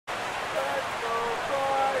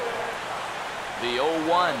The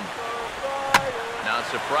 0-1. Now,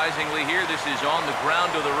 surprisingly here, this is on the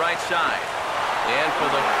ground to the right side. And for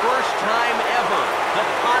the first time ever, the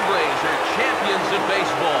Padres are champions of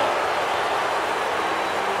baseball.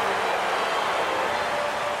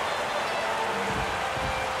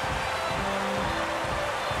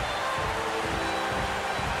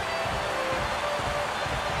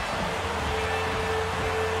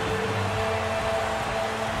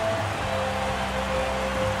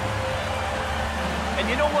 And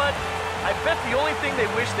you know what? I bet the only thing they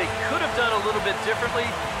wish they could have done a little bit differently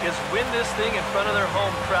is win this thing in front of their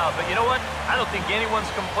home crowd. But you know what? I don't think anyone's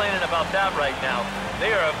complaining about that right now.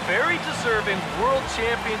 They are a very deserving World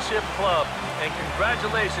Championship club, and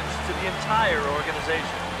congratulations to the entire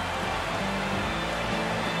organization.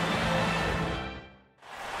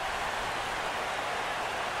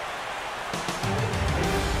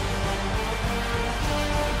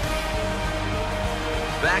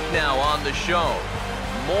 Back now on the show.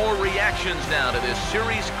 More reactions now to this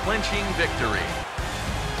series-clinching victory.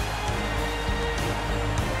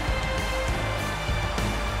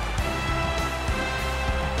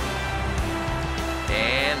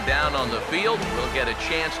 And down on the field, we'll get a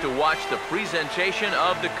chance to watch the presentation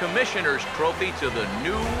of the Commissioner's Trophy to the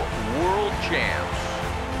new World Champs.